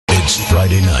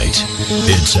Friday night.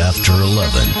 It's after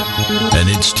 11, and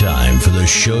it's time for the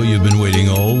show you've been waiting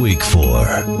all week for.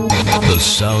 The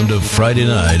sound of Friday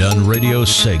night on Radio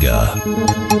Sega.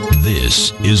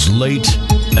 This is Late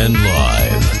and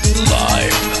Live.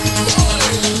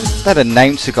 That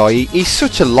announcer guy, he's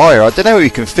such a liar. I don't know how he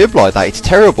can fib like that. It's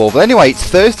terrible. But anyway, it's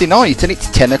Thursday night and it's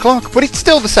 10 o'clock. But it's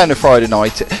still the sound of Friday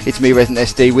night. It's me, Resident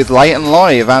SD, with Late and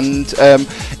Live. And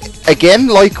again,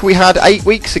 like we had 8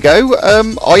 weeks ago,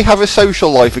 I have a social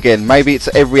life again. Maybe it's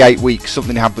every 8 weeks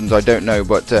something happens, I don't know.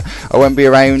 But I won't be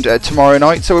around tomorrow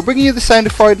night. So we're bringing you the sound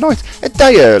of Friday night a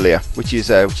day earlier, which is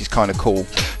kind of cool.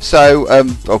 So,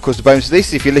 of course, the bonus of this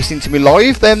is if you're listening to me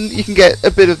live, then you can get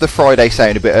a bit of the Friday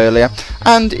sound a bit earlier.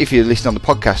 And if you're listening on the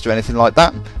podcast or anything like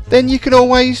that, then you can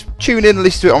always tune in and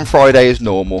listen to it on Friday as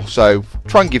normal. So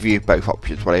try and give you both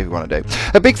options, whatever you want to do.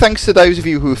 A big thanks to those of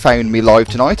you who have found me live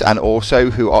tonight and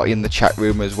also who are in the chat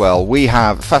room as well. We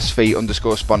have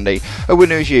FastFeet_Spondy, A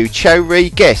Winner Is You, Cherry,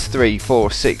 Guest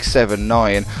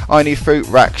 34679, I Need Fruit,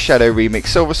 Rack, Shadow Remix,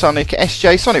 Silver Sonic,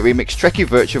 SJ, Sonic Remix, Trekkie,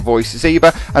 Virtual Voice,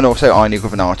 Zeba, and also I Need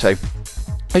Governato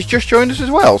has just joined us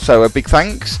as well, so a big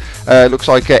thanks. Looks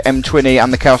like M20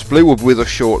 and the Chaos Blue will be with us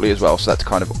shortly as well, so that's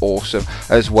kind of awesome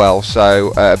as well.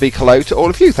 So a big hello to all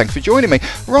of you, thanks for joining me.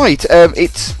 Right,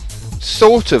 it's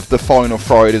sort of the final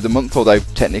Friday of the month, although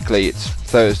technically it's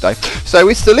Thursday. So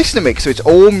it's the listener mix, so it's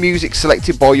all music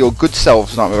selected by your good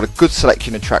selves tonight. We've got a good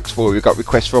selection of tracks for you. We've got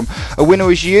requests from A Winner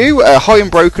Is You, High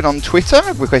and Broken on Twitter,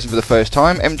 requesting for the first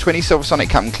time, M20, Silver Sonic,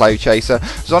 Captain Cloud Chaser,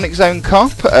 Sonic Zone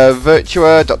Cop,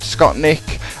 Virtua, Dr. Scott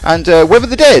Nick, and Weather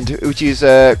the Dead, which is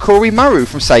Corey Maru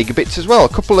from Sega Bits as well. A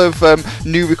couple of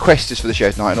new requesters for the show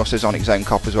tonight, and also Sonic Zone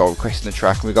Cop as well, requesting the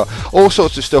track. And we've got all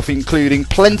sorts of stuff, including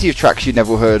plenty of tracks you've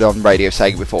never heard on Radio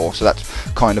Sega before, so that's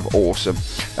kind of awesome.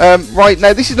 Right,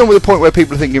 now this is normally the point where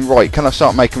people are thinking, right, can I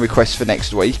start making requests for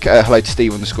next week? Hello to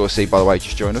Steve_C, by the way,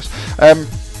 just joined us.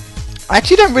 I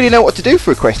actually don't really know what to do for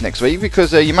requests next week,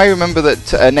 because you may remember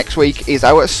that next week is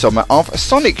our Summer of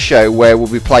Sonic show, where we'll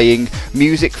be playing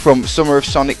music from Summer of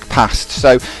Sonic past.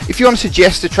 So if you want to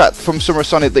suggest a track from Summer of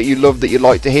Sonic that you love, that you'd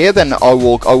like to hear, then I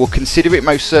will consider it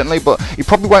most certainly, but it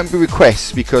probably won't be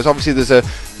requests, because obviously there's a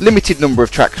limited number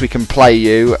of tracks we can play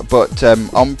you, but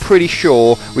I'm pretty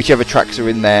sure whichever tracks are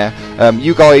in there,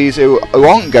 you guys who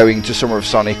aren't going to Summer of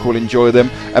Sonic will enjoy them,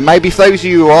 and maybe if those of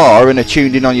you who are and are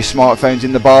tuned in on your smartphones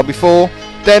in the bar before,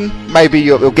 then maybe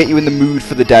it'll get you in the mood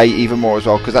for the day even more as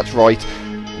well, because that's right,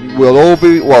 we'll all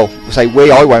be, well,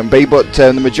 I won't be, but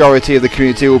the majority of the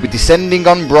community will be descending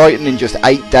on Brighton in just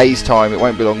 8 days time. It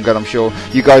won't be long, and I'm sure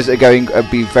you guys that are going will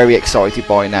be very excited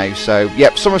by now. So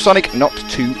yep, Summer of Sonic not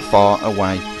too far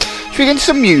away. Should we get into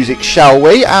some music, shall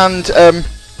we? And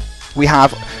we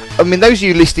have, I mean, those of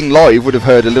you listening live would have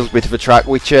heard a little bit of a track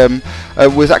which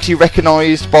was actually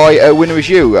recognised by A Winner Is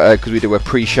You, because we do a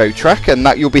pre-show track, and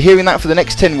that you'll be hearing that for the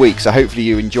next 10 weeks, so hopefully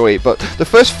you enjoy it. But the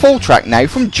first full track now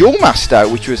from Duel Master,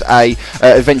 which was a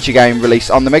adventure game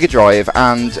released on the Mega Drive,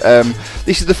 and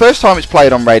this is the first time it's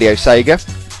played on Radio Sega,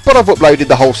 but I've uploaded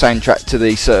the whole soundtrack to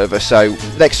the server, so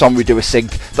next time we do a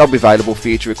sync, they'll be available for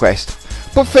you to request.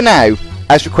 But for now,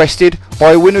 as requested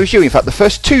by A Winner Is You. In fact, the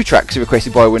first two tracks are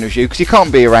requested by A Winner Is You, because you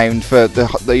can't be around for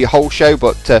the whole show,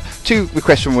 but two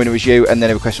requests from A Winner Is You, and then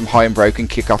a request from High and Broken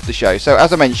kick off the show. So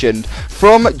as I mentioned,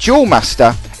 from Duel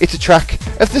Master, it's a track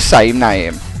of the same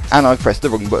name. And I've pressed the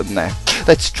wrong button there.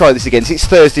 Let's try this again. It's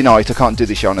Thursday night, I can't do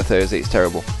this show on a Thursday, it's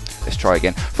terrible. Let's try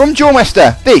again. From Duel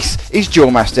Master, this is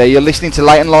Duel Master. You're listening to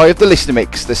Late and Live, the Listener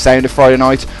Mix, the sound of Friday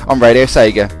night on Radio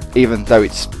Sega, even though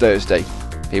it's Thursday.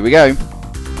 Here we go.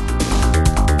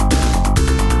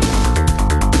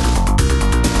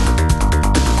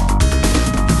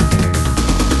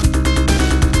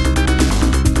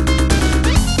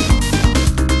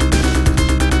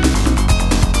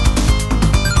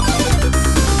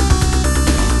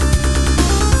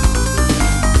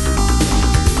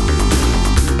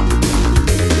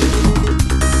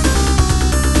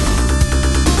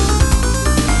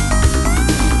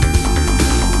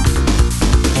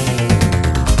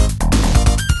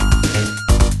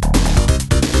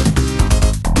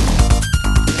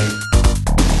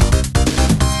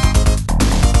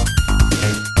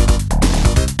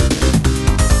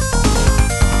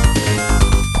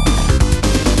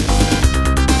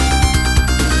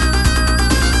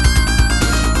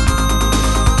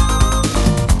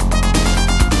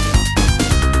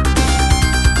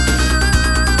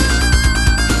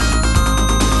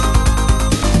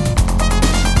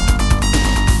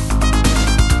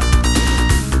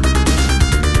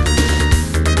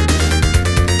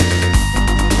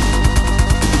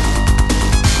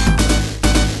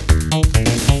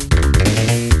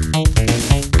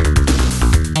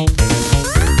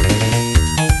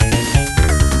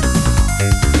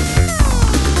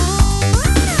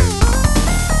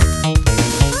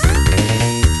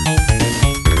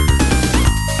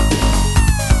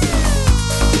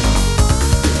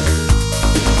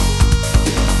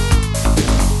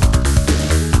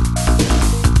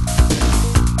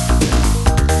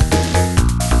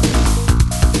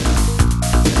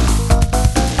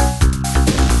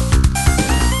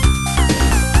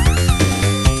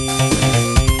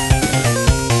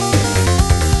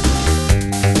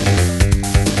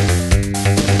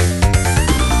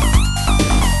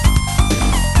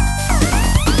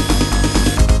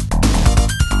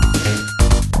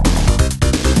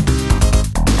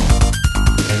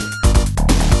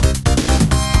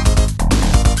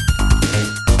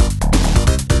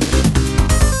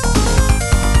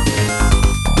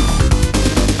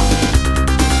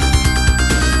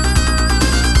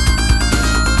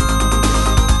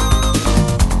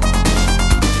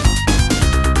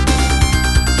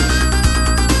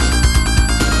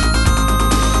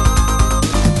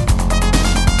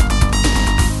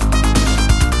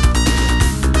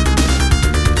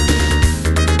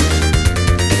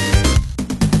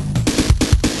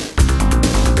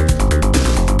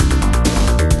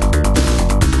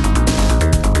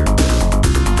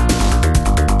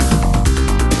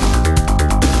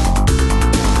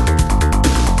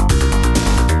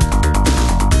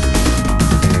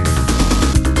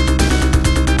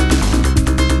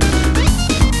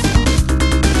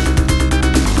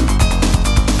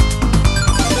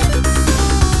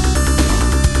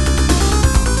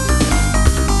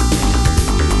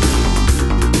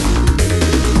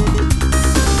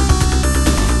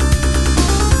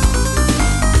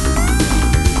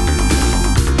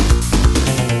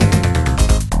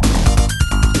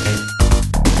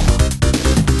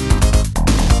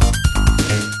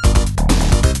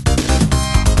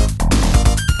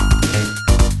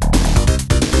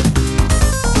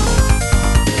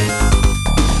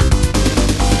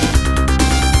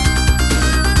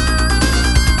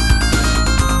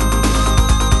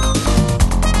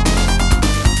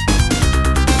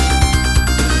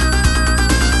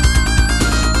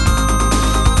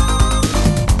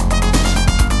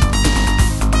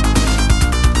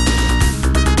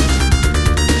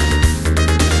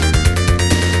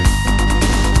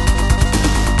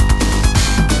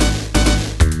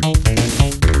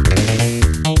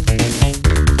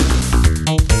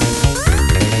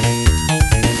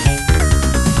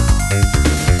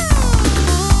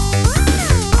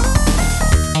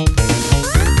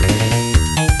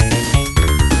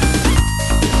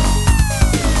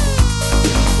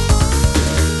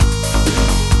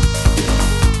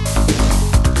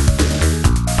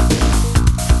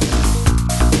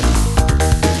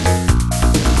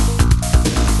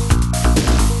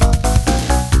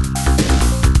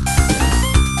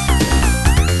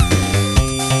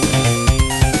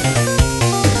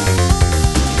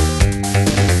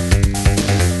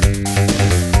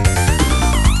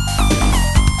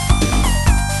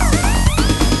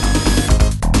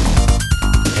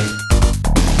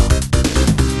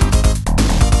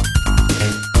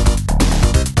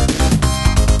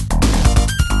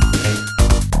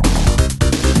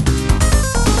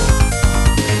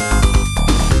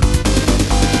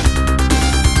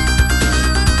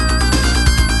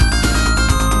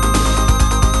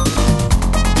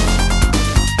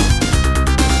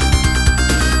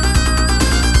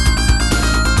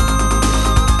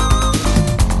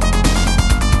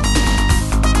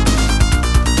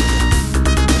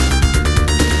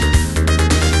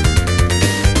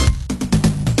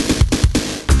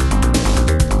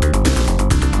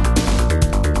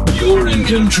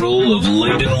 control of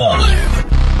Late and Live.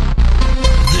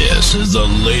 This is the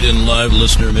Late and Live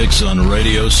listener mix on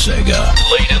Radio Sega.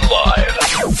 Late and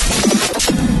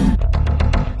Live.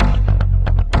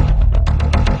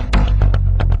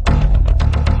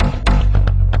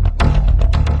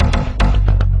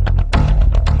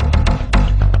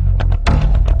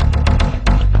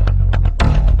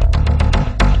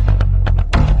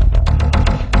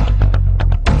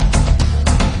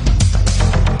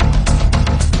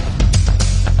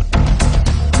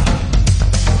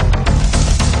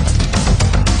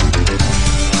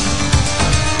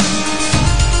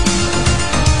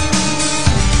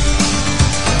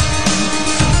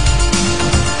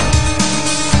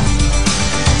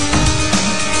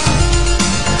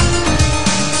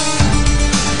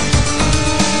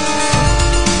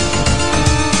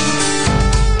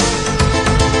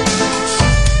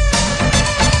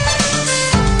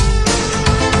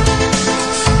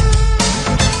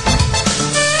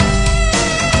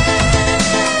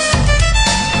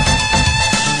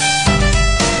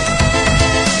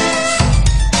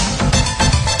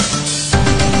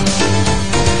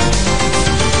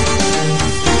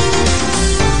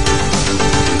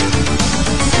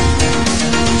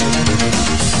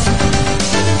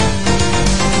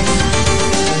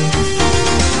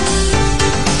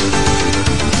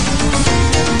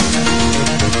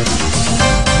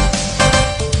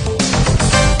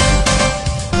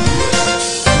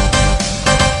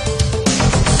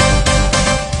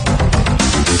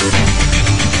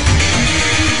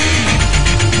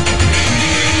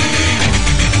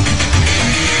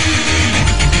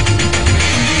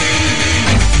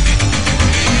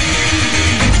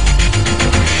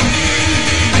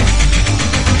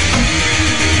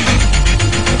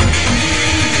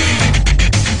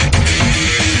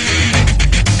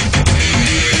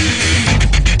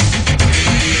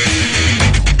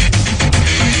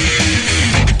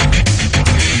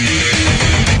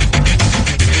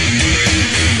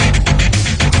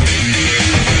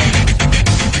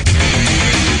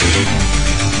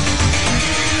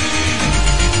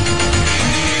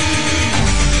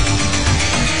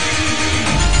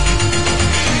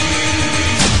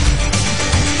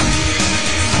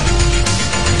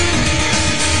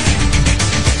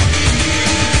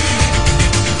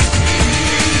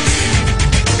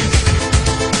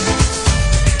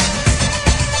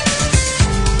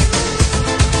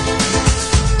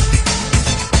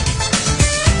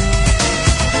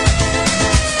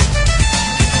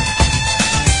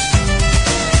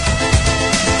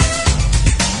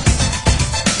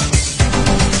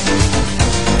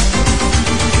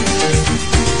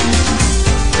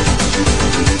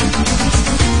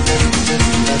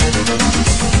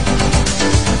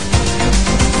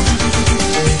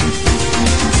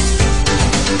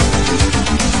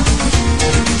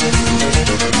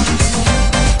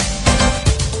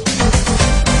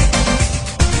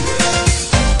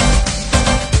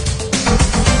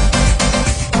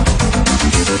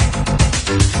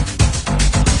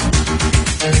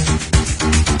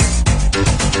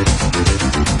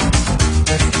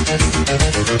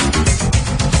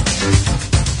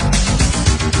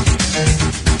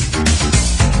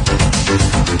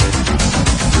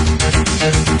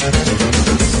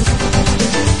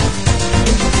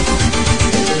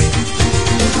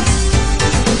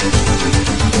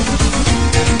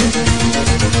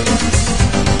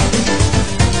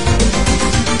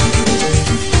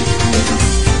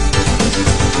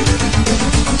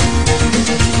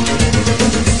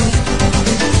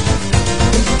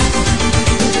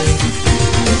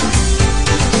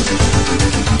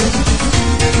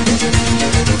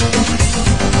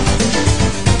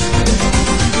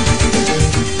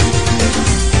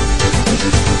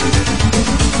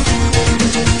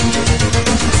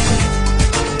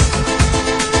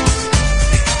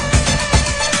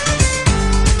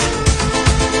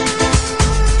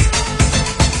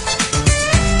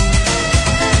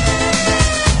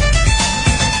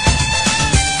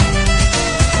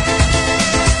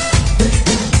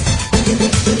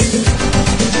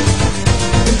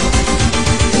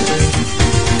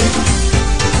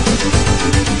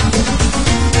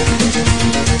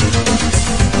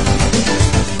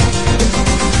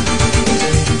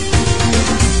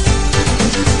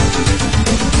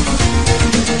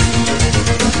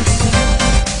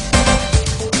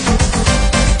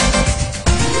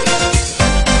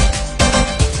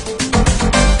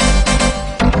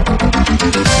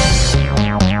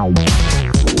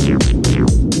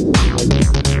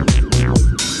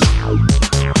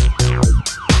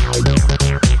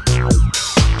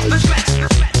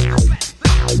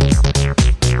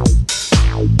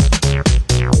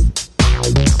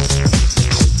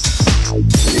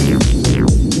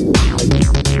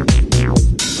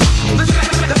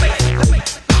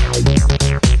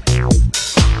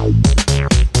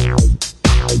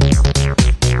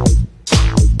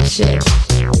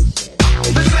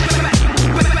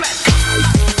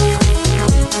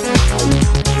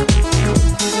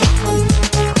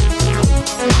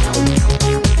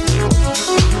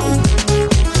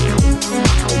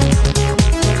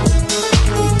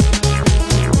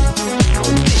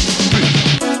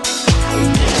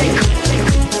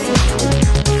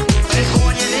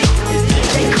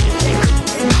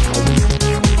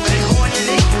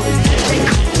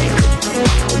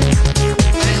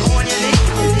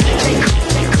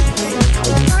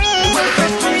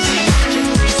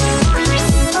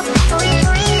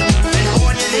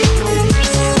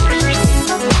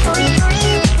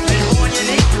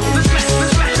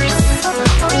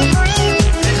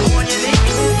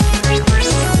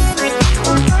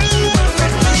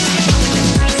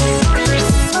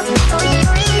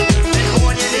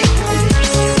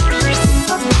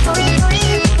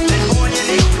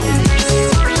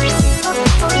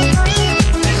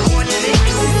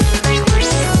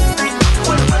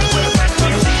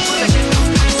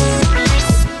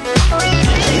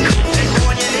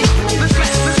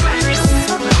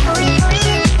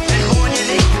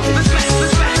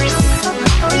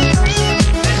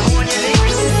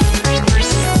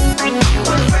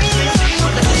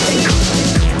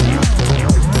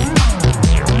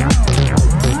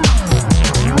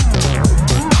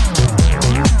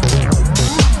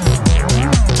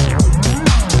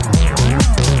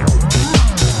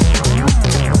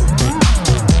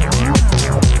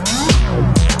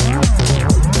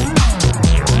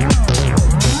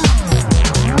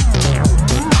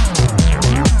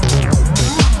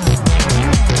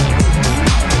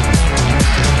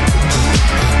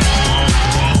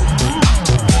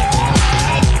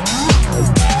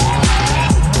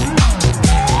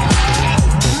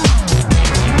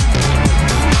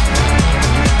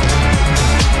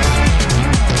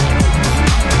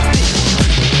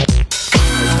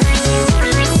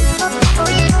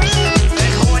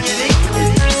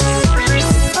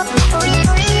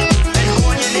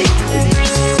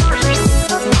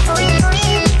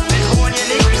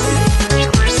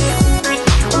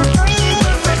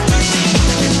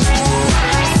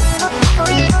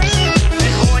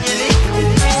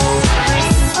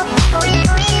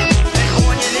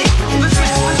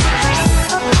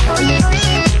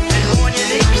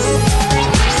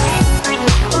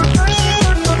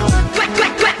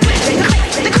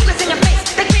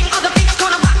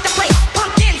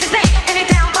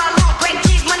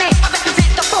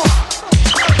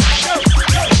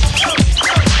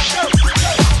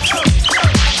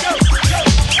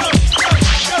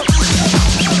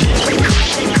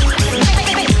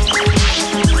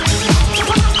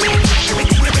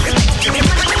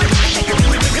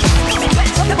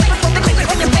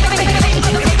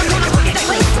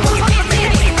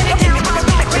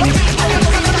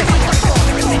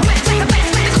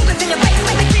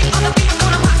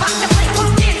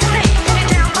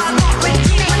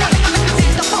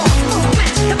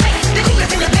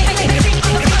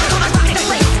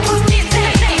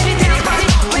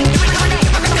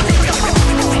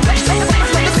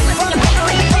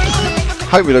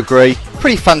 Hope you'll agree.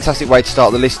 Pretty fantastic way to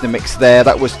start the listener mix there.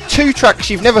 That was 2 tracks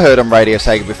you've never heard on Radio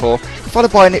Sega before,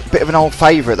 followed by a bit of an old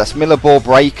favourite. That's Miller Ball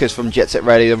Breakers from Jet Set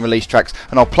Radio and released tracks,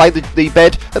 and I'll play the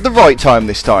bed at the right time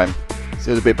this time.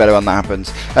 So it's a bit better when that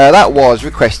happens. That was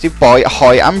requested by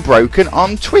High and Broken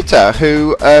on Twitter,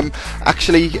 who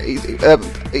actually,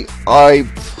 I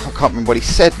can't remember what he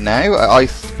said now. I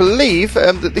believe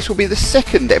that this will be the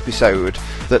second episode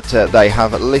that they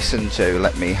have listened to.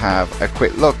 Let me have a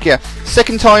quick look. Yeah,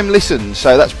 second time listen,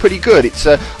 so that's pretty good. It's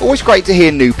always great to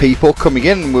hear new people coming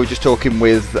in. We were just talking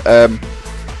with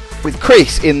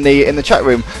Chris in the chat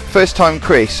room. First time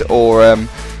Chris, or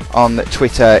on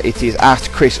Twitter it is at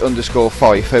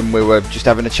Chris_Fife, and we were just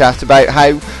having a chat about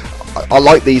how I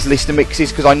like these listener mixes,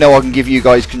 because I know I can give you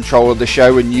guys control of the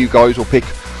show and you guys will pick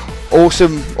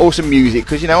awesome music,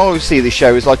 because I always see this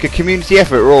show as like a community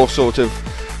effort. We're all sort of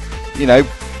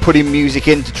putting music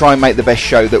in to try and make the best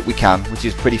show that we can, which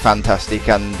is pretty fantastic.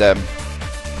 And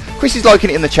Chris is liking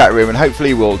it in the chat room, and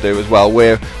hopefully he will do as well.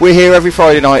 We're here every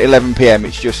Friday night 11 PM.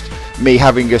 It's just me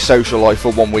having a social life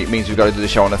for 1 week means we've got to do the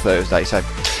show on a Thursday. So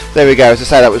there we go. As I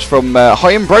say, that was from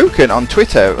High and Broken on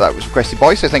Twitter. That was requested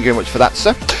by, so thank you very much for that,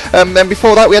 sir. Then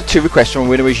before that, we had 2 requests from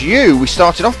Winner Is You. We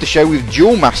started off the show with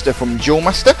Duel Master from Duel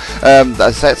Master.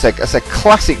 That's a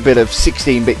classic bit of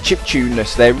 16-bit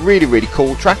chiptuneness there. Really, really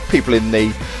cool track. People in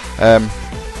the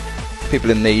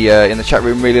chat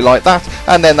room really like that.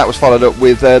 And then that was followed up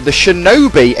with the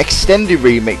Shinobi extended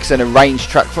remix and arranged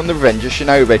track from the Revenge of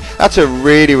Shinobi. That's a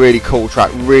really, really cool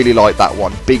track. Really like that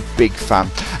one. Big fan.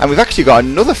 And we've actually got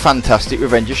another fantastic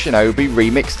Revenge of Shinobi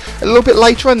remix a little bit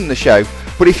later on in the show.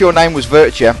 But if your name was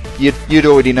Virtua, you'd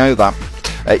already know that.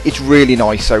 It's really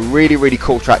nice. So really, really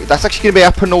cool track. That's actually going to be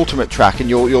our penultimate track, and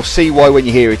you'll see why when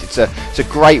you hear it. It's a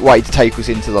great way to take us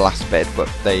into the last bed. But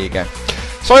there you go.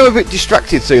 So I'm a bit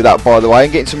distracted through that, by the way,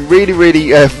 and getting some really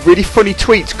funny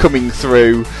tweets coming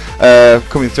through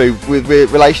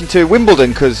with relation to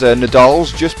Wimbledon, because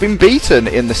Nadal's just been beaten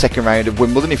in the second round of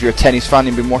Wimbledon. If you're a tennis fan,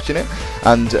 you've been watching it,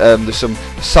 and there's some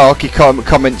sarky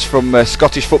comments from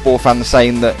Scottish football fans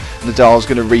saying that Nadal's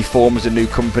going to reform as a new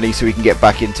company so he can get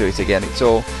back into it again. It's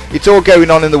all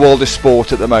going on in the world of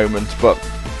sport at the moment, but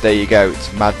there you go,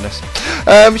 it's madness.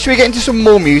 Should we get into some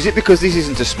more music, because this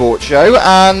isn't a sports show?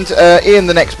 And in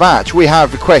the next batch we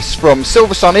have requests from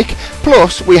Silver Sonic,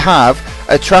 plus we have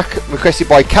a track requested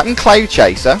by Captain Cloud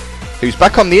Chaser, who's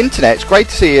back on the internet. It's great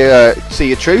to see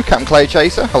you true, Captain Cloud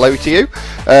Chaser. Hello to you.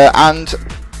 And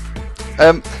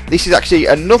this is actually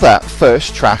another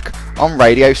first track on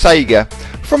Radio Sega,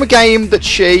 from a game that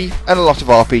she and a lot of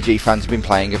RPG fans have been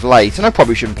playing of late. And I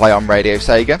probably shouldn't play on Radio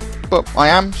Sega, but I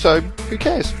am, so who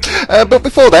cares? But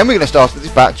before then, we're going to start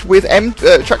this batch with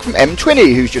a track from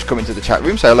M20, who's just come into the chat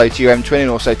room. So hello to you, M20, and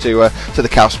also to the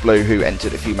Chaos Blue, who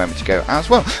entered a few moments ago as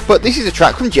well. But this is a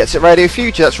track from Jet Set Radio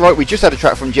Future. That's right, we just had a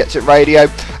track from Jet Set Radio,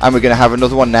 and we're going to have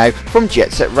another one now from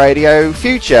Jet Set Radio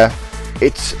Future.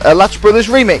 It's a Latch Brothers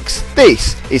remix.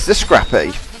 This is the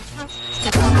Scrappy.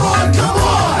 Come on, come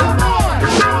on!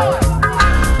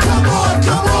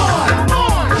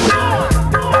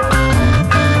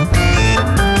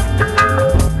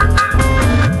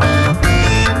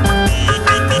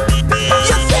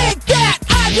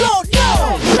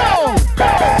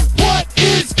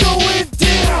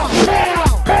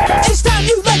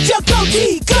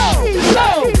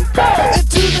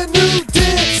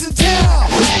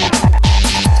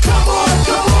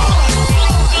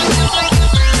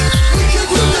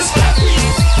 Scrappy.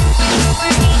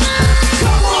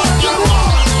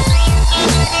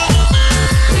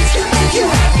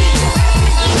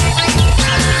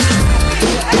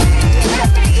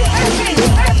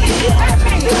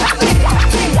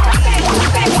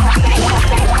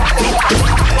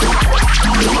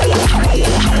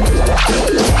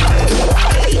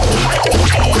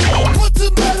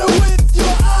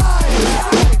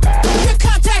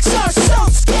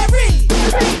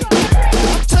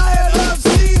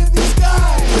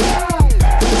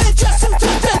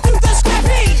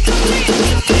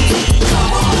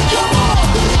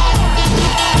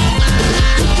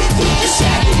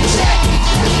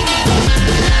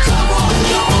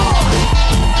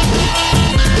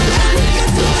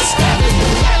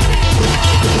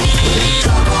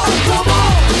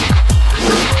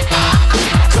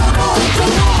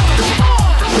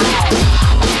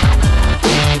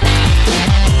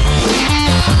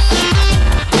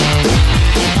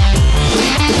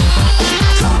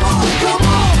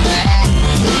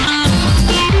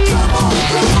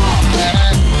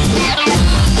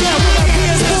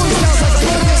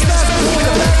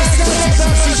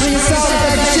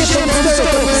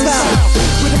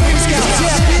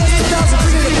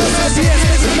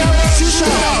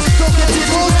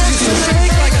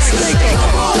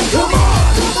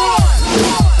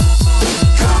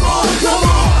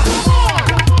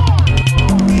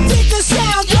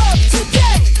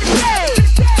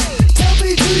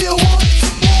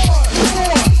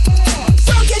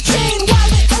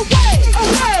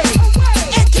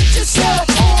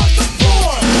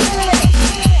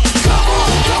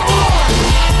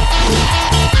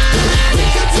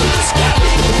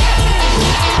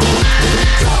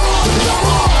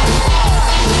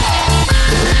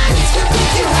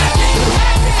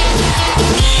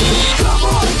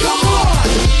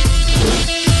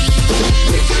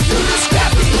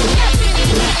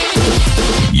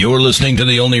 You're listening to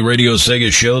the only Radio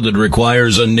Sega show that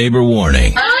requires a neighbor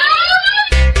warning.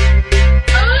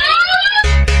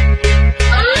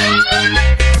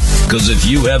 Because if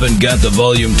you haven't got the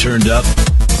volume turned up,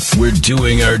 we're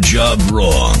doing our job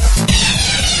wrong.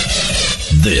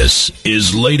 This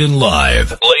is Layden Live.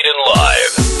 Layden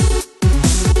Live.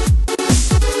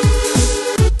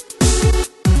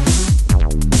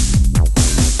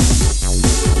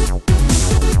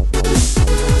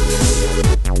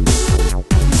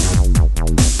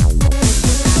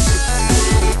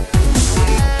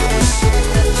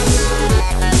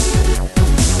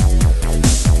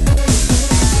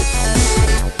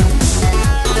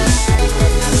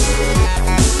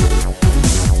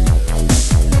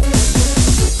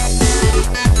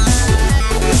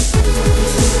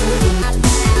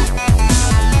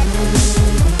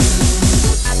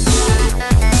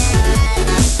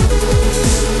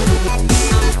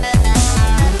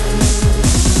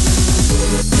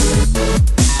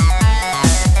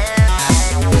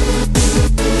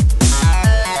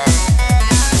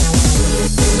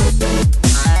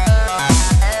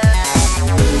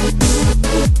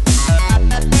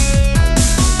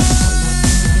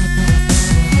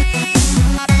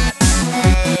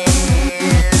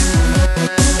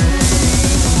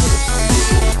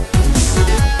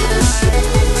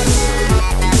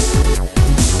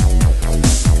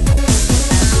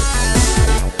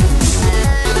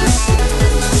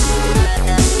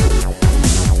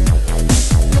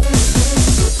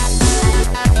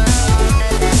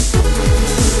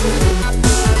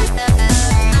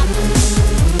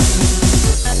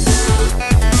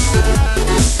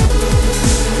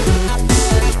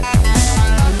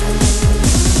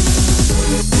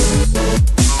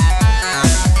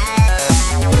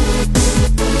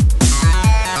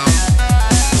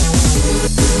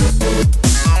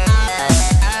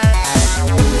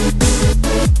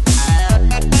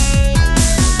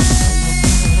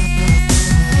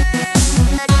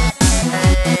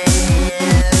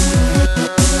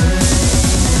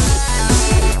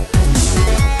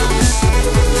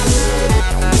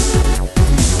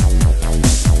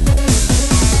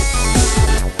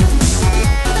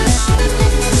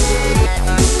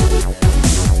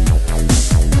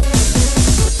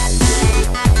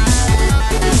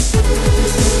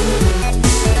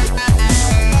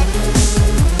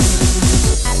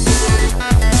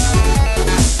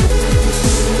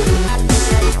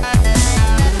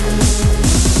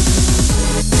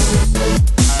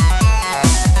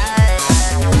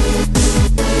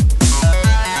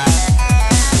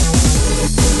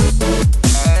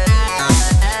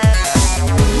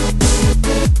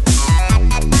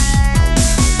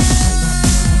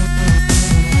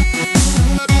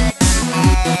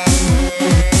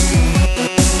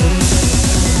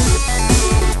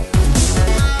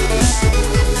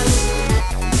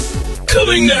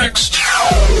 Coming next,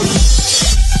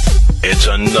 it's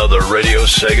another Radio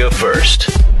Sega first.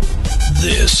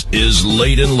 This is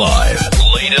Layden Live.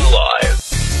 Layden Live.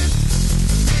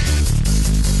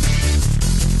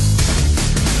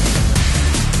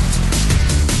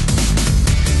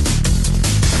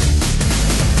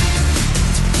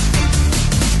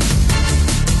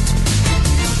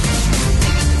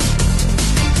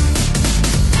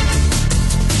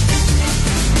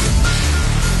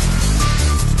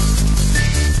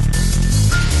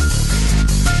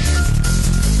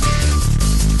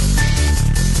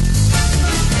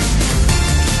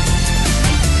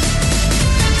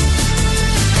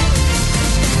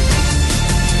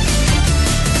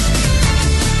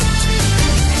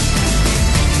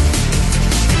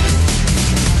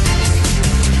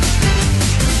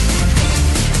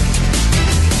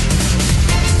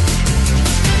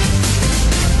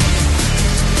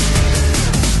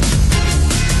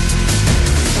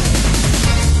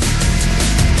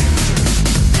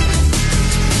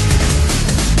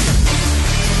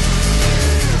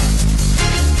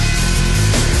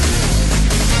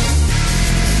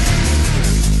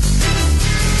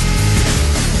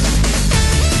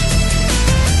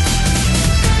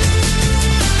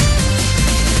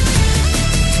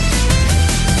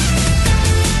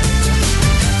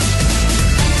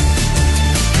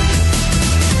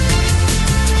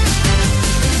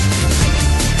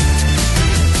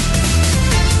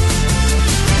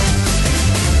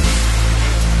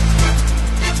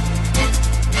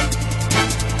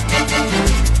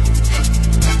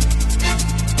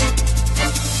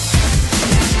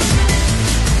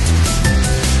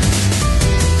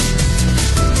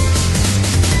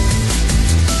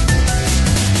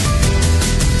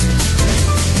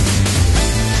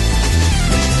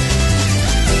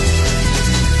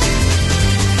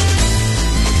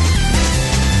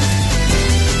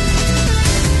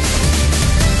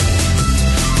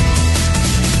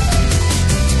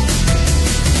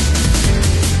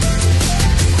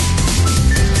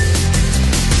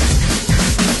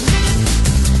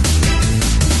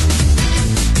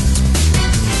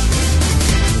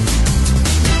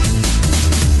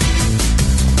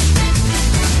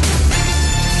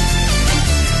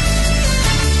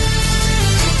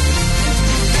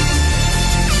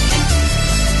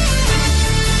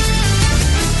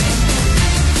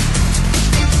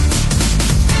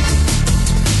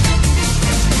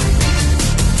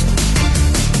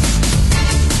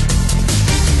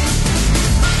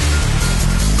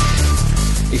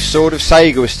 if Sword of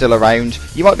Sega was still around,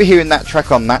 you might be hearing that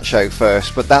track on that show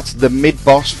first, but that's the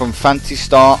mid-boss from Phantasy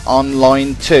Star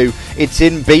Online 2. It's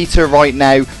in beta right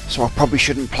now, so I probably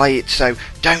shouldn't play it, so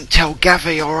don't tell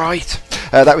Gavi, alright?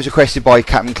 That was requested by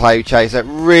Captain Cloud Chaser.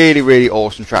 Really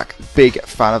awesome track. Big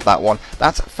fan of that one.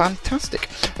 That's fantastic.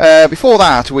 Before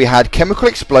that, we had Chemical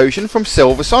Explosion from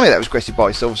Silver Sonic. That was requested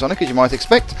by Silver Sonic, as you might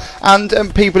expect.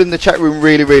 And people in the chat room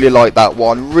really liked that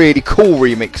one. Really cool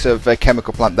remix of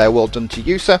Chemical Plant there. Well done to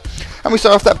you, sir. And we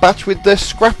start off that batch with the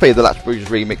Scrappy, the Latch Bridge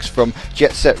remix from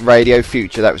Jet Set Radio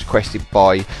Future. That was requested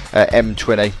by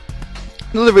M20.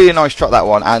 Another really nice track, that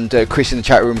one, and Chris in the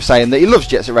chat room saying that he loves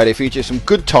Jet Set Radio Future. Some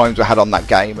good times we had on that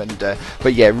game, and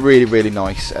but yeah, really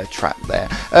nice track there.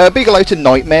 Big hello to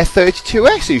Nightmare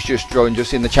 32S, who's just joined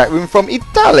us in the chat room from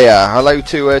Italia. Hello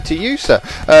to you, sir.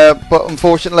 But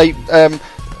unfortunately,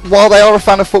 while they are a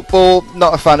fan of football,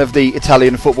 not a fan of the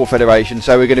Italian Football Federation,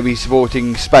 so we're going to be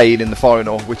supporting Spain in the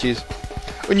final, which is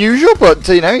unusual, but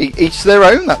you know, each their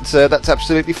own. That's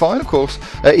absolutely fine, of course.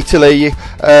 Italy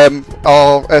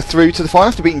are through to the final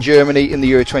after beating Germany in the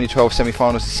Euro 2012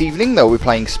 semi-finals this evening. They'll be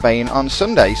playing Spain on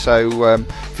Sunday, so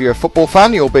if you're a football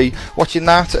fan, you'll be watching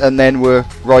that, and then we're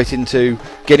right into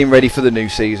getting ready for the new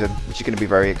season, which is going to be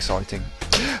very exciting.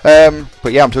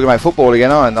 But yeah, I'm talking about football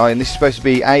again, aren't I? And this is supposed to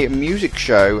be a music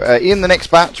show. In the next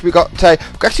batch, we've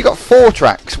actually got 4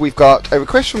 tracks. We've got a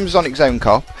request from Sonic Zone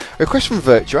Cop, a request from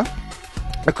Virtua,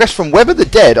 a request from Weber the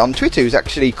Dead on Twitter, who's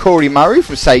actually Corey Maru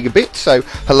from Sega Bit, so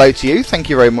hello to you, thank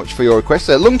you very much for your request.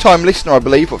 A long time listener, I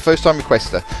believe, but first time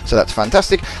requester, so that's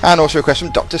fantastic. And also a request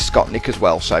from Dr. Scottnick as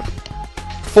well, so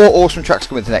 4 awesome tracks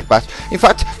coming to the next batch. In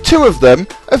fact, 2 of them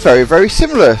are very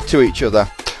similar to each other.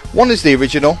 One is the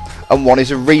original and one is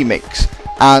a remix,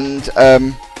 and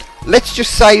let's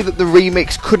just say that the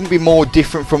remix couldn't be more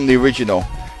different from the original.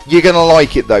 You're going to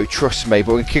like it though, trust me. But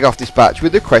we're going to kick off this batch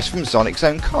with a request from Sonic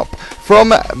Zone Cop.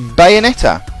 From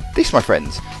Bayonetta. This, my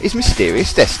friends, is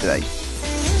Mysterious Destiny.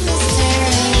 Meditate.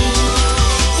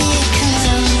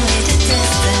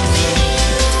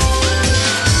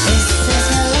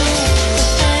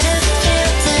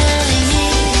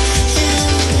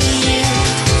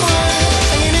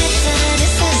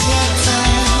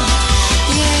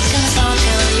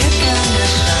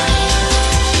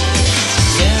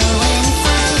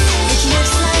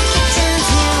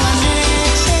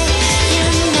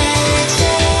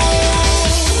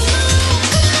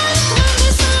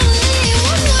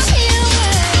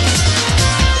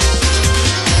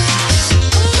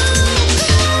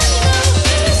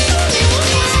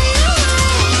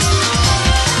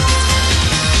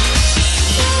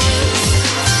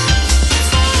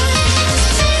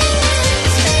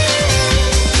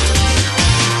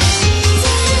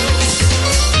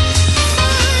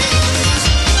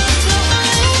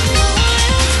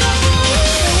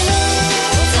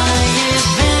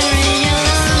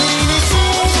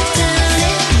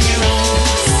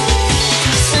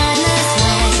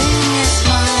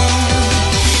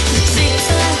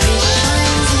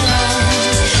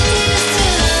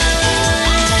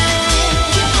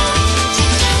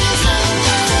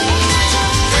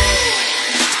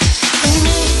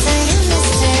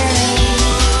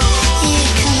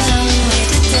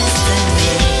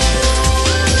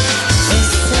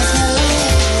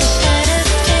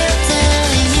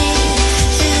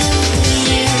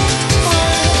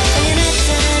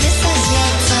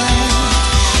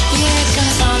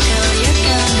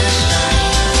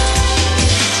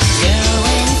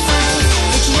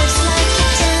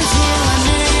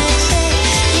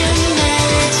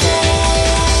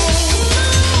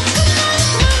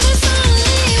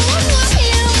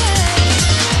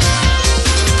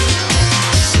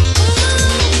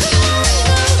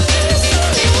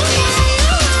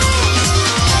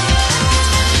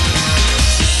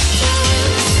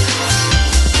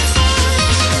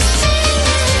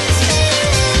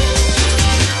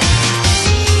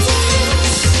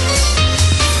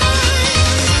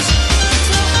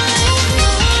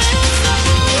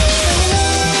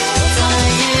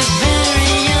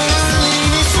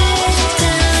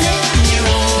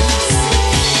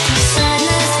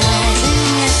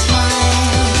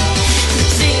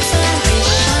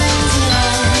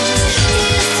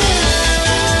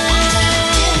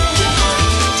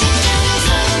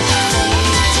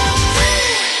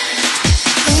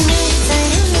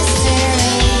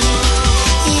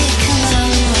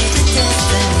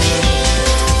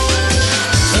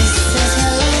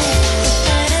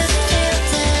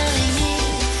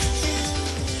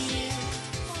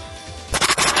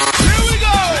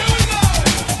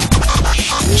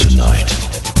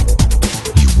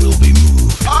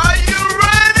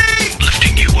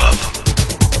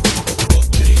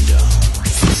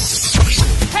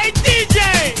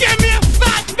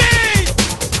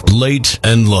 late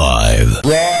and live.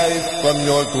 Rise from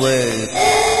your grave.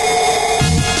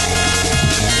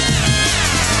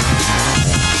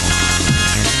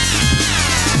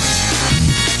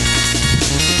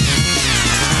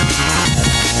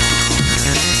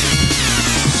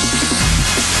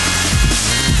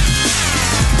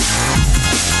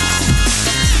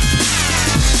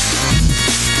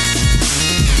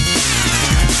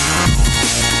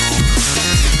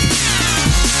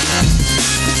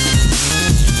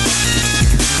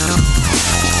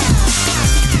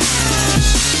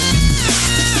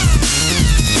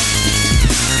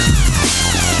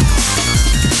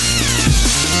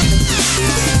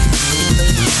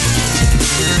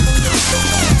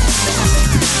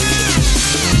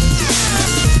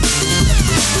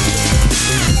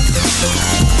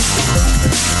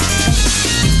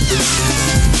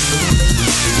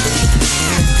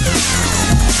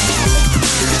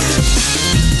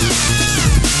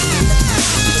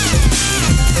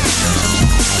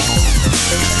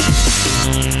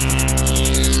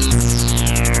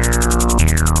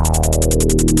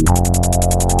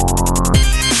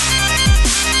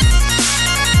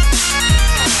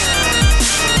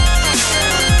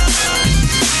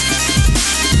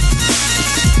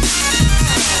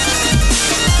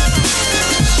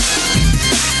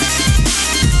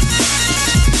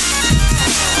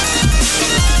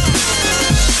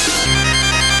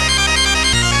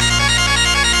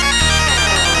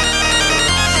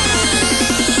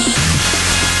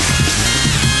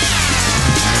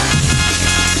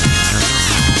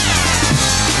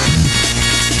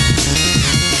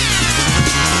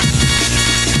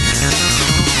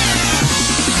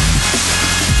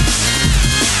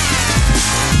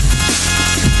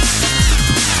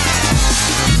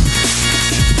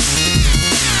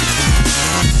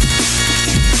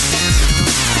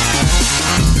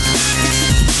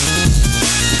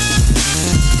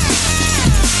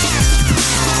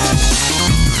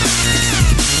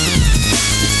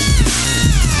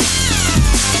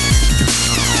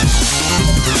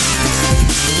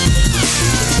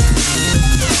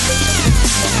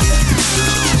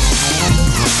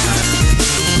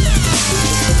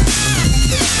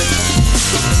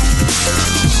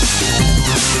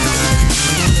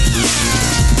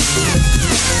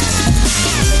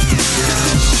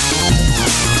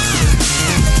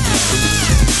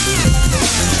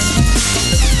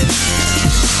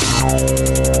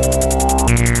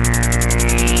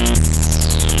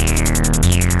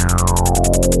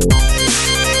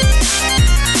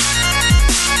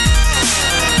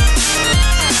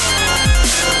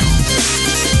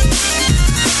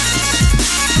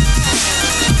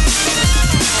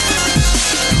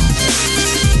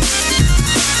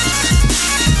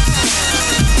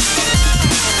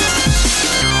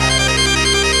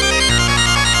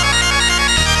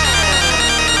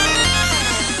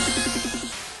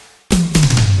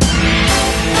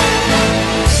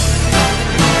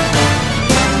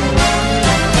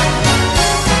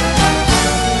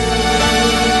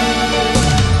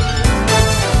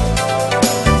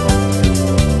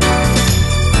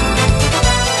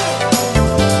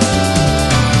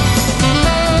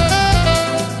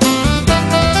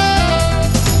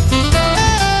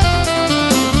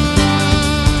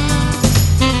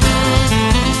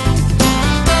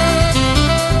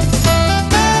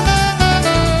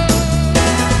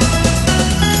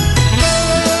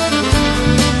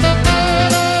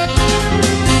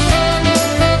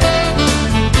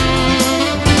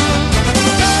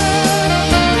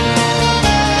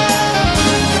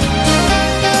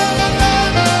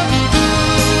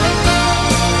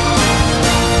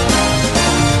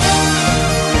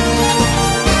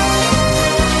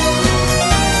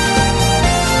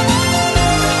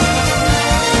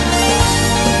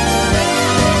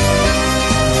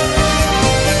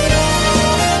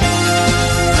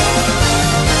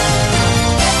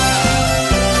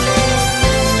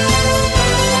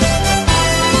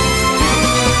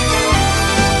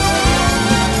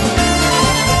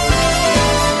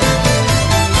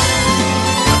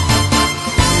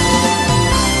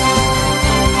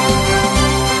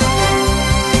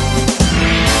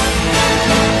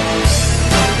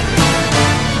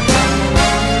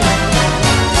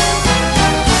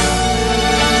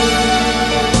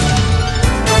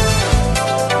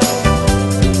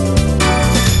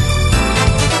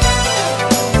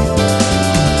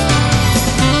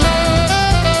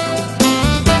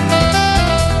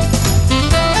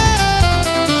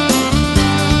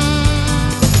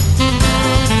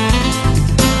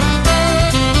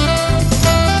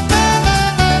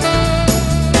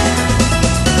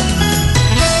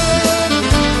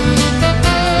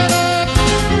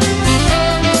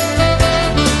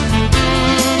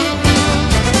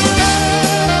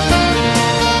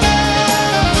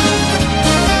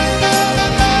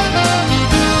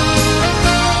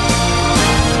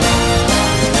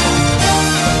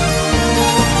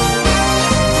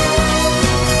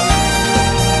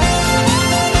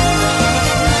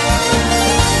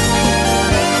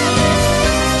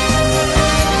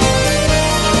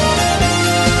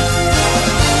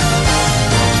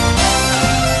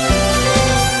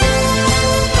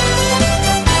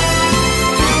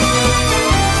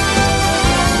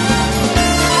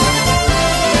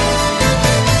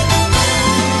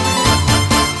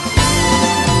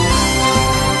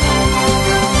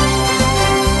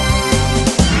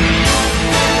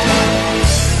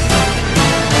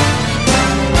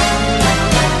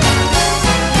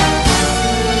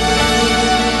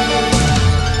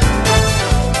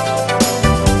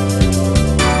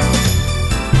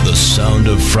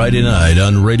 of Friday night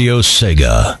on Radio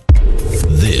Sega.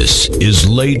 This is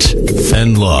Late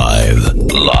and Live.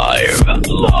 Live.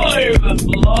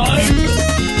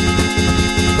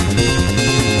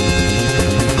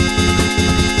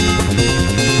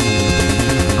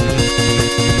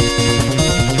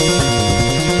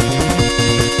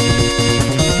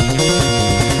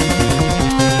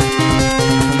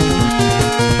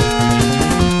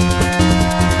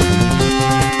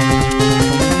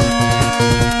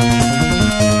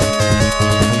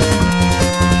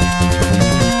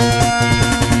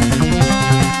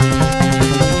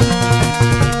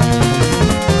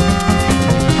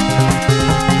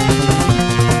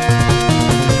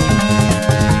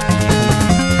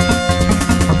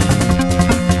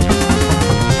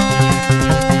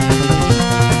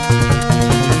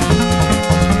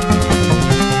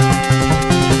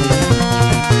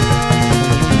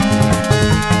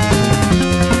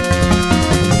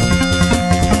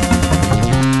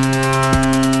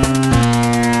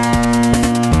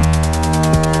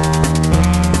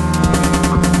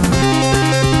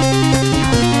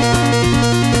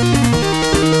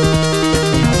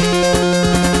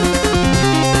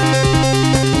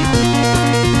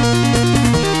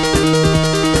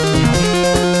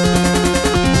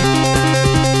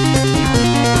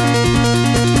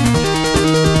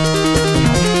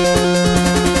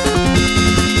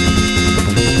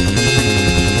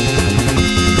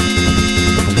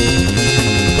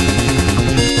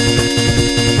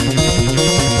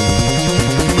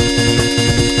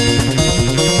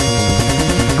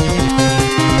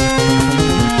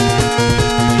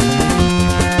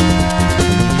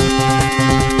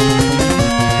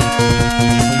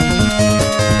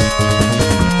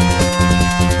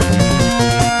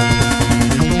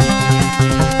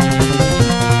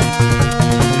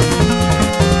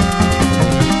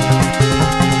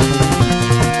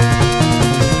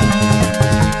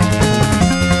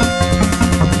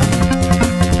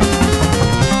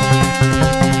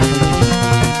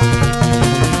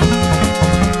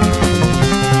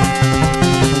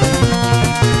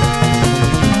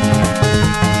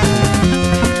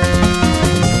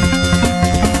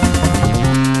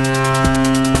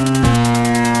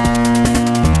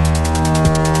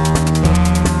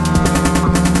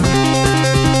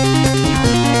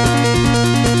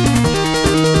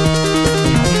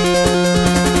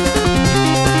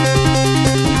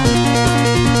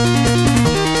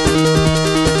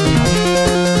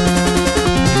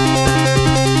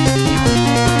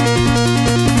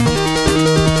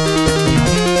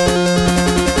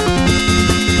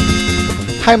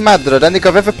 How mad that I don't think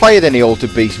I've ever played any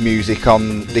Altered Beast music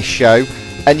on this show,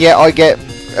 and yet I get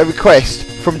a request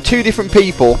from two different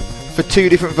people for two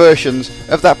different versions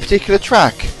of that particular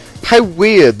track. How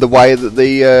weird the way that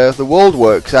the world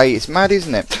works, eh? It's mad,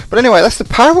 isn't it? But anyway, that's the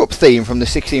Power Up theme from the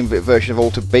 16-bit version of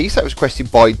Altered Beast. That was requested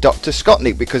by Dr.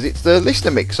 Scottnik because it's the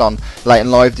listener mix on Late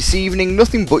and Live this evening.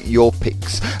 Nothing but your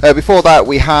picks. Before that,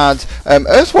 we had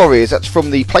Earth Warriors. That's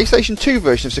from the PlayStation 2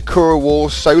 version of Sakura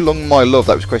Wars So Long My Love.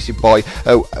 That was requested by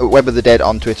Web of the Dead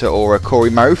on Twitter, or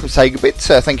Corey Maru from Sega Bits.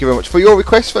 Thank you very much for your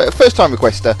request. For a first-time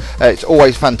requester, it's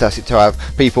always fantastic to have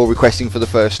people requesting for the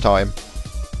first time.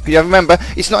 You remember,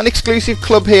 it's not an exclusive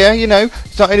club here, you know,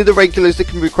 it's not only the regulars that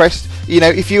can request. You know,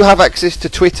 if you have access to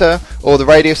Twitter or the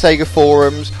Radio Sega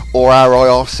forums or our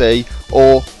IRC,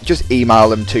 or just email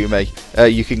them to me,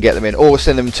 you can get them in, or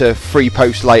send them to free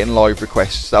post Late and Live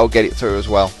requests. That'll get it through as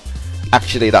well.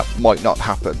 Actually, that might not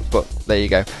happen, but there you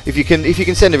go. If you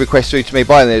can send a request through to me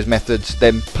by those methods,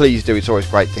 then please do. It's always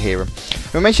great to hear them.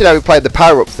 We mentioned how we played the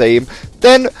Power Up theme.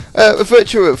 Then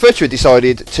Virtua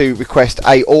decided to request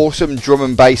a awesome drum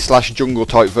and bass / jungle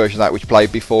type version of that which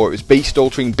played before. It was Beast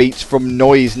Altering Beats from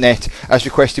NoiseNet, as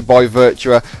requested by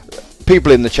Virtua.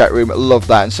 People in the chat room loved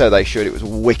that, and so they should. It was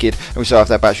wicked. And we started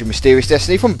that batch with Mysterious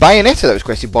Destiny from Bayonetta, that was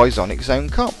requested by Sonic Zone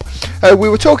Cop. We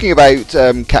were talking about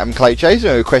Captain Clay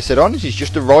Chaser, who requested on. She's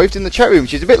just arrived in the chat room.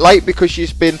 She's a bit late because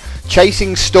she's been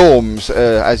chasing storms,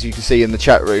 as you can see in the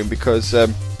chat room, because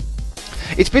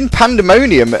it's been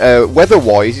pandemonium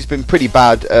weather-wise. It's been pretty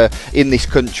bad in this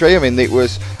country. I mean, it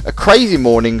was a crazy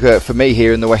morning for me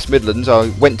here in the West Midlands. I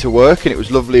went to work and it was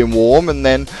lovely and warm, and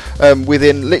then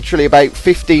within literally about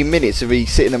 15 minutes of me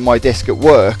sitting at my desk at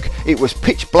work, it was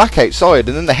pitch black outside,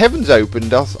 and then the heavens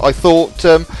opened. I thought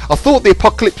the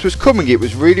apocalypse was coming. It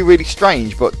was really, really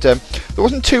strange, but there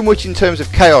wasn't too much in terms of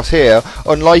chaos here,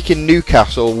 unlike in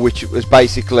Newcastle, which was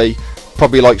basically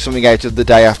probably like something out of The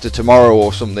Day After Tomorrow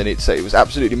or something. It was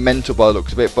absolutely mental by the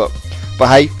looks of it, but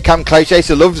hey, Captain Clay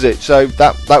Chaser loves it, so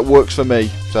that works for me.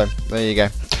 So there you go.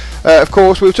 Of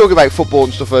course, we were talking about football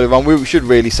and stuff earlier on. We should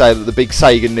really say that the big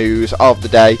Sega news of the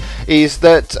day is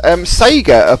that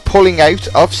Sega are pulling out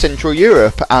of Central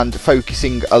Europe and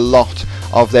focusing a lot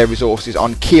of their resources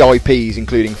on key IPs,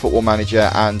 including Football Manager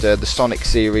and the Sonic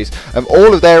series.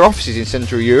 All of their offices in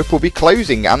Central Europe will be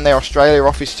closing, and their Australia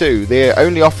office too. Their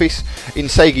only office in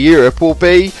Sega Europe will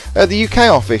be the UK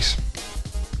office.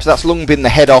 So that's long been the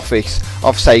head office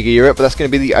of Sega Europe, but that's going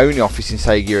to be the only office in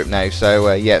Sega Europe now.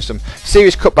 So yeah, some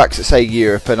serious cutbacks at Sega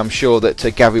Europe, and I'm sure that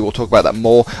Gavry will talk about that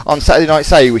more on Saturday Night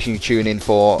Sega, which you can tune in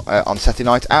for on Saturday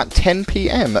night at 10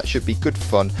 PM. That should be good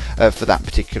fun for that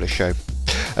particular show.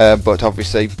 But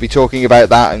obviously, be talking about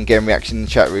that and getting reaction in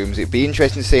the chat rooms. It'd be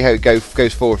interesting to see how it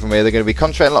goes forward from here. They're going to be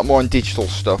concentrating a lot more on digital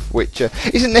stuff, which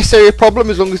isn't necessarily a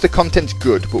problem as long as the content's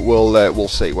good. But we'll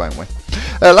see, won't we?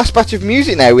 Last batch of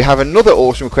music now. We have another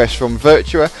awesome request from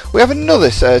Virtua. We have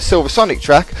another Silver Sonic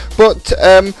track, but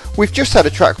we've just had a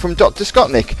track from Dr.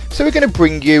 Scottnik, so we're going to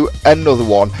bring you another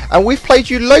one. And we've played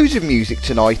you loads of music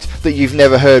tonight that you've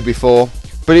never heard before,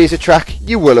 but here's a track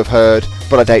you will have heard,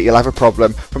 but I doubt you'll have a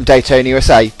problem. From Daytona,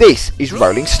 USA, this is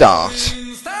Rolling Start.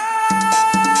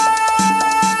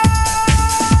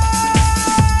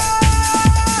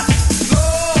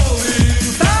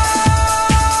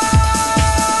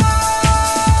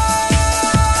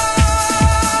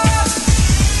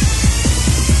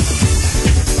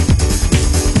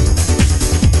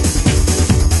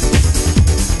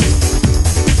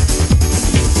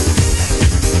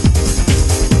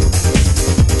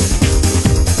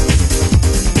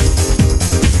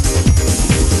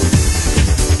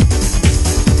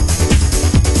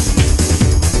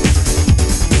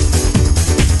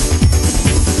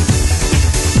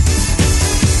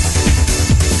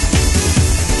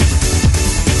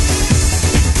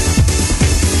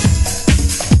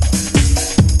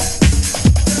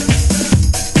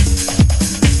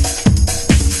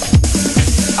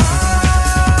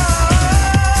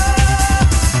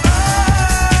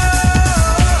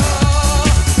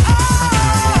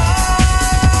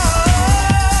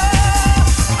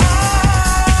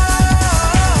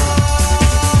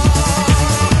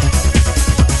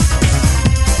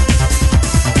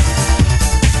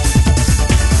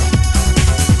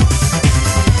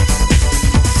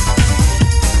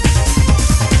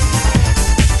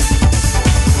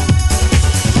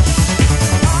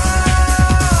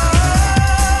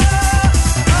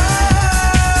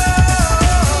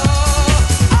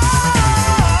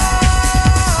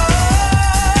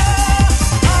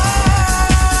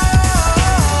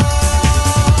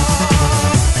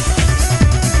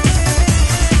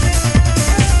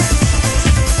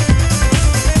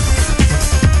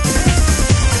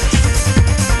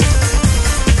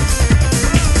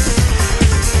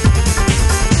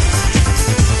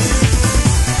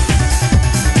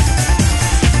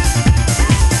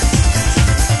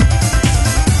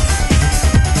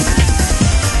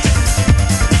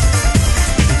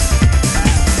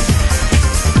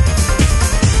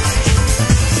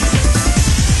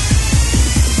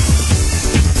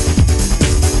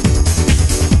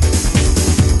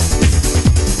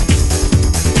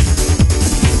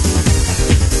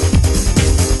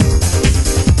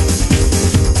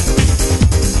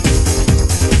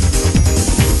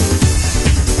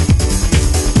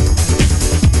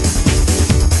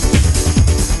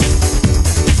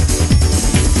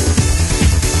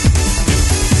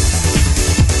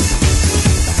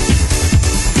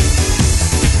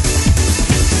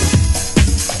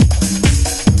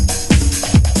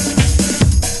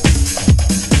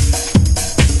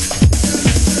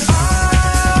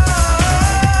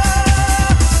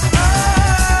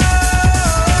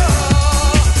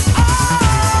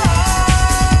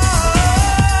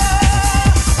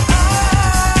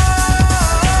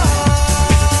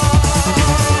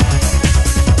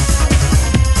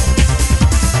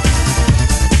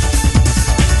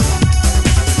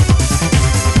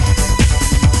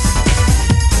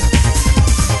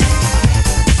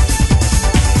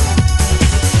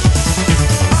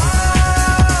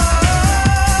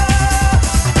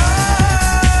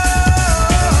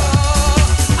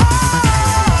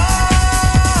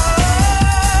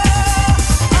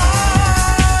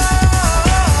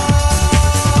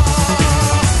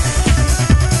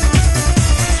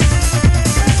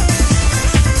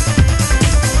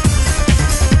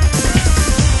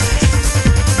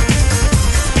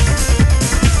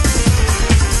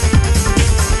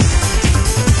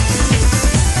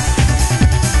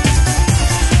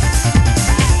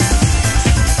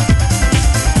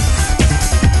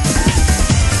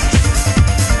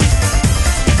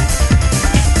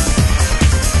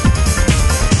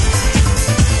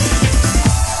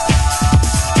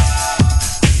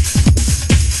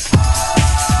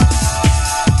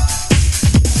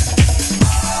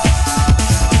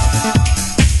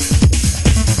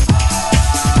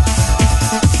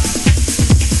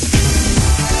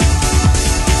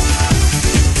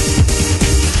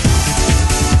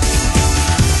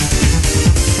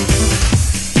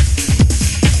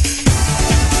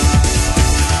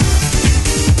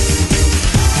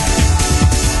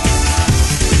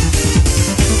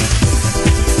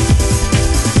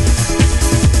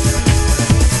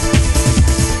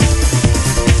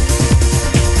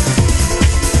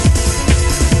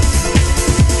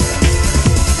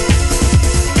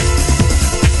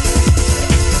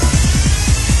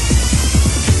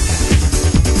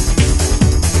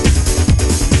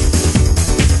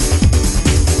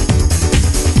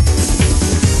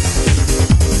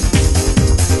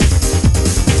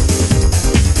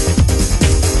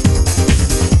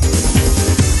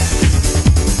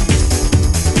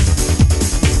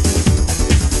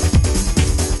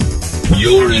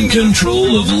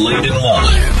 control of Late and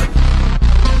Live.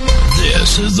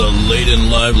 This is the Late and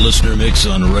Live listener mix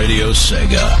on Radio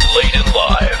Sega. Late and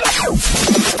Live.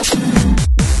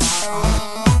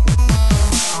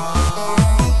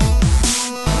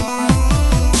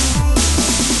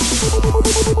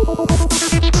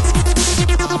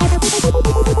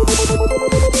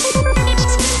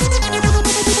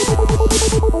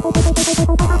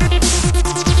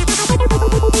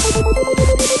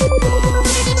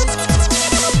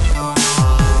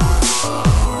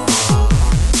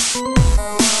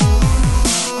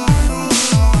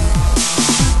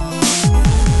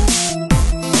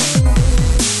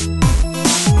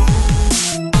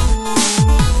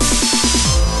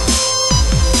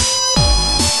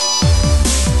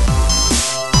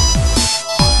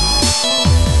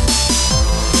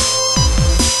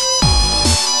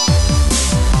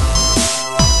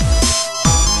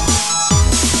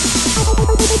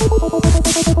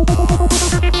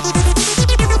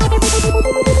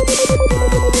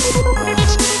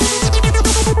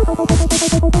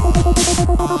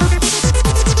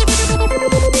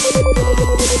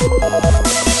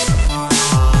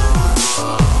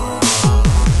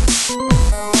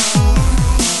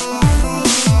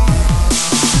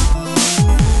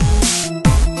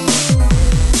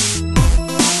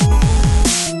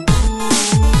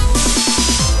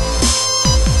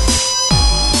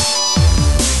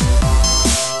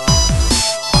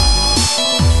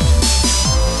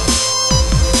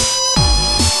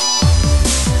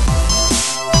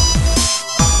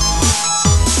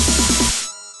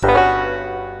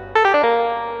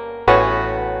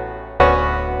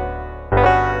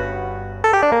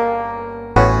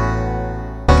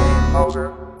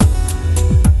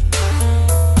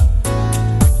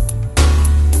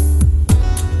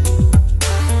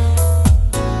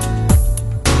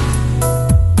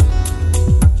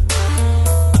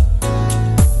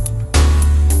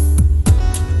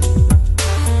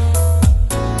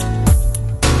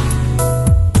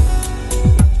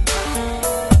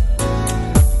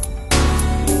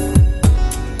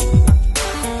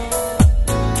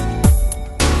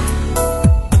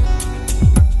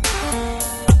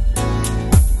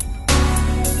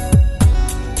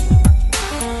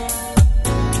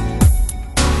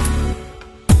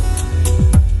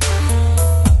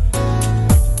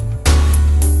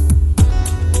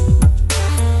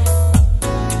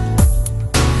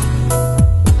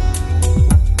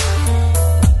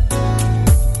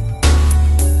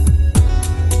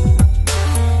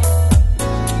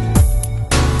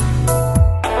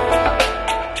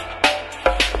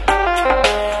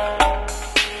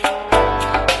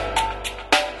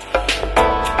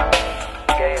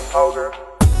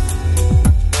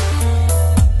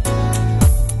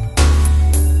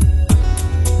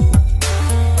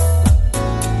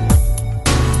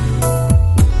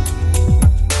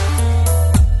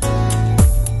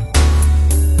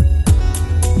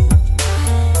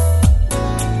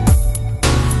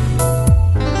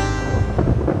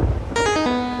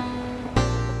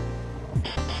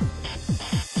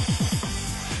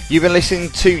 You've been listening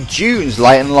to June's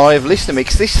Late and Live listener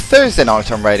mix this Thursday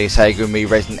night on Radio Sega with me,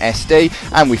 Resident SD,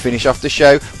 and we finish off the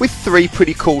show with 3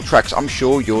 pretty cool tracks, I'm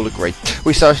sure you'll agree.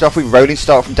 We started off with Rolling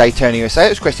Start from Daytona, USA. It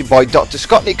was requested by Dr.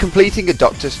 Scottnik, completing a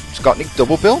Dr. Scottnik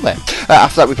double bill there.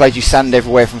 After that we played You Sand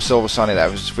Everywhere from Silver Sonic.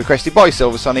 That was requested by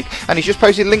Silver Sonic, and he's just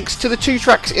posted links to the 2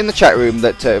 tracks in the chat room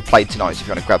that played tonight, so if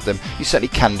you want to grab them you certainly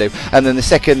can do. And then the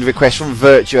second request from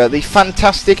Virtua, the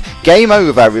fantastic Game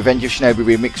Over Revenge of Shinobi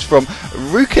remix from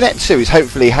Rukinetsu is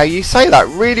hopefully how you say that.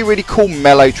 Really, really cool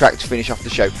mellow track to finish off the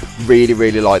show. Really,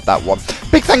 really like that one.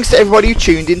 Big thanks to everybody who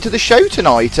tuned into the show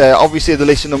tonight. Obviously the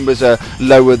listener numbers are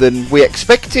lower than we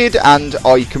expected, and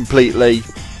I completely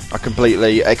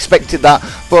expected that,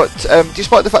 but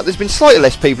despite the fact there's been slightly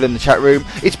less people in the chat room,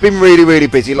 it's been really, really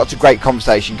busy. Lots of great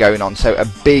conversation going on, so a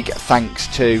big thanks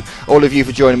to all of you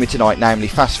for joining me tonight, namely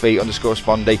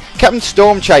FastFeet_Spondy, Captain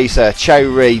Stormchaser,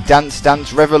 Chowri, Dance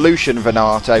Dance Revolution,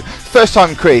 Venato, First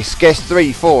Time Chris, Guest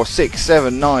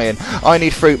 34679, I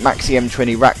Need Fruit, Maxi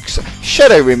M20 Racks,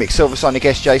 Shadow Remix, Silver Sonic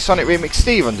SJ, Sonic Remix,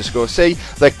 Steve_C,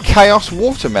 The Chaos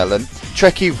Watermelon,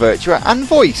 Trekkie, Virtua and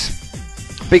Voice.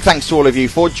 Big thanks to all of you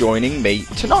for joining me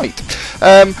tonight.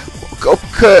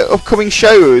 Upcoming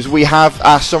shows, we have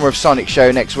our Summer of Sonic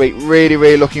show next week. Really,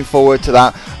 really looking forward to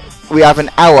that. We have an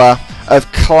hour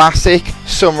of classic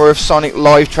Summer of Sonic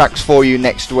live tracks for you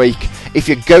next week. If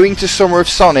you're going to Summer of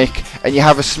Sonic and you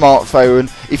have a smartphone,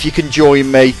 if you can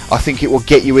join me, I think it will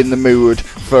get you in the mood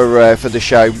for the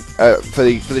show for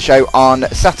the show on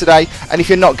Saturday. And if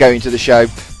you're not going to the show,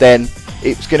 then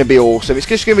it's going to be awesome. It's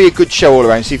just going to be a good show all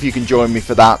around. See if you can join me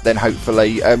for that. Then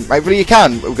hopefully you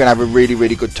can. We're going to have a really,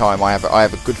 really good time. I have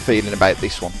a good feeling about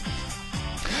this one.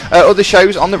 Other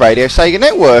shows on the Radio Sega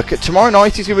Network. Tomorrow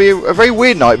night is going to be a very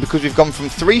weird night because we've gone from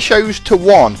 3 shows to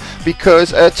 1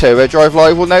 because Turbo Drive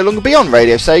Live will no longer be on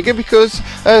Radio Sega because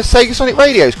Sega Sonic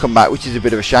Radio's come back, which is a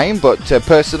bit of a shame. But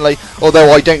personally,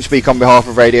 although I don't speak on behalf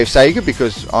of Radio Sega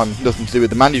because I'm nothing to do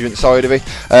with the management side of it,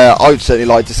 I would certainly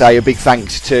like to say a big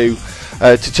thanks to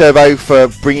Turbo for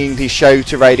bringing his show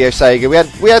to Radio Sega.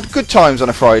 We had good times on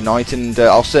a Friday night, and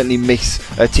I'll certainly miss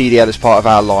TDL as part of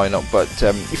our lineup. But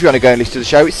if you want to go and listen to the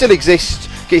show, it still exists.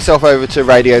 Get yourself over to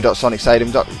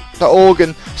radio.sonicstadium.org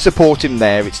and support him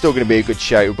there. It's still going to be a good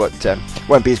show, but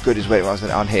won't be as good as when it was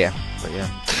on here. But yeah.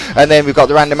 And then we've got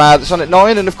the Random Hour that's on at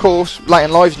 9, and of course Late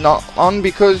and Live's not on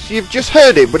because you've just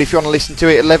heard it. But if you want to listen to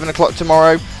it at 11 o'clock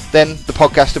tomorrow, then the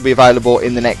podcast will be available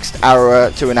in the next hour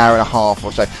to an hour and a half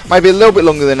or so. Maybe a little bit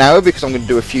longer than an hour because I'm going to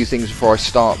do a few things before I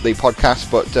start the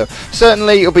podcast, but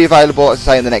certainly it'll be available, as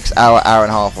I say, in the next hour and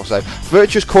a half or so.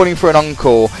 Virtuous calling for an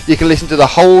encore. You can listen to the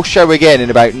whole show again in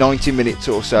about 90 minutes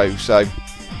or so, so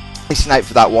listen out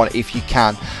for that one if you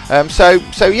can.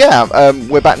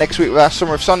 We're back next week with our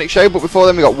Summer of Sonic show, but before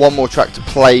then we've got one more track to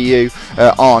play you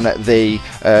on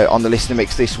the listener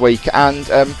mix this week, and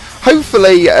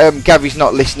hopefully Gary's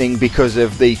not listening because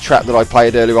of the track that I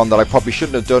played earlier on that I probably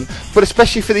shouldn't have done, but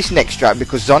especially for this next track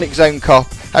because Sonic Zone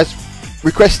Cop has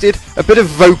requested a bit of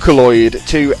Vocaloid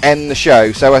to end the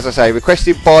show. So as I say,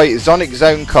 requested by Sonic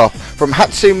Zone Cop from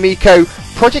Hatsumiko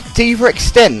Project Diva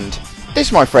Extend.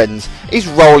 This, my friends, is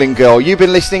Rolling Girl. You've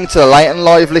been listening to the Late and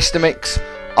Live Listener Mix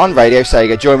on Radio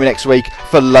Sega. Join me next week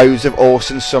for loads of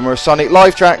awesome Summer of Sonic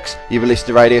live tracks. You've been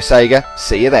listening to Radio Sega.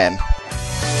 See you then.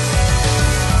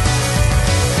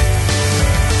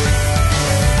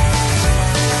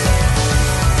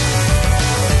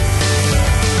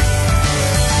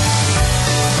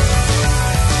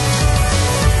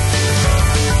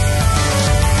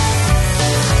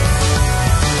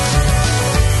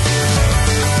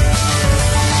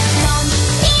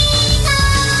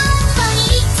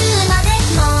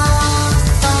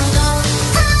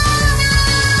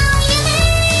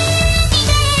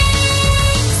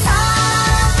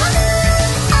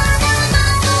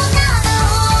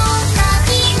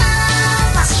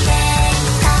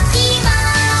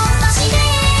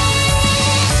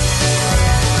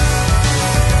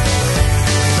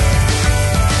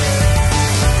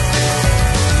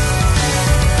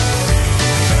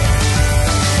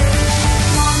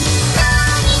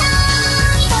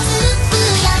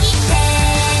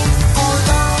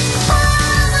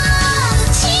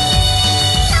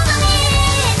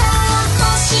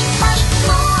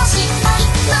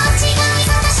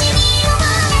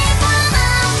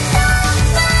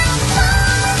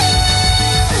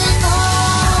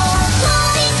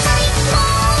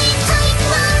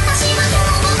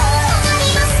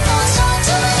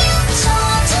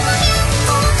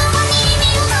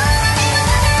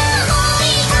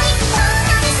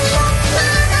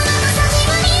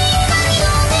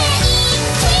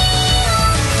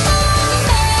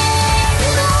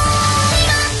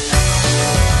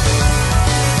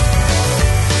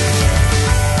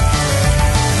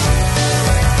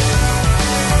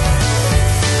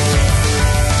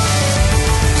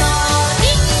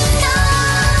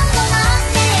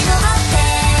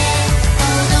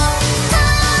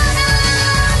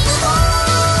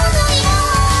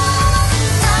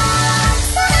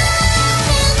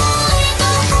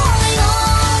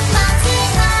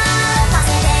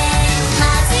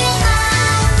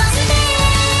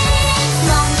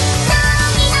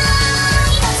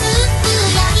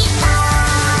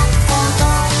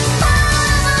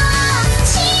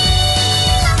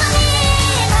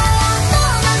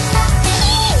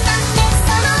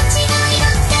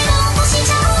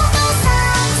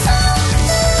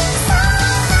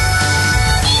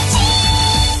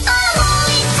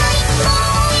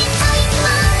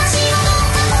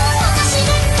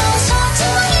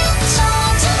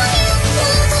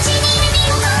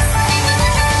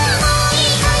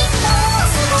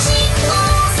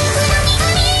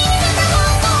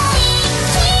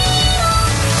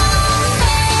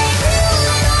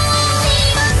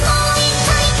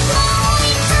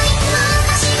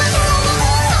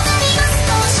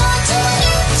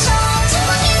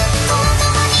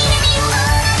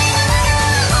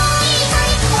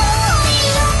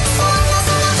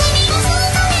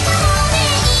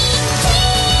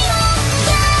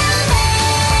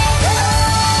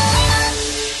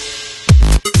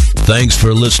 Thanks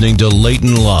for listening to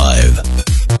Leighton Live.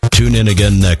 Tune in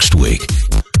again next week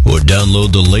or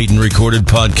download the Leighton recorded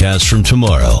podcast from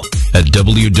tomorrow at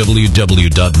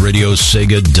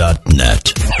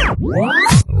www.radiosega.net.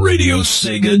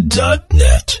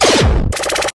 Radiosega.net.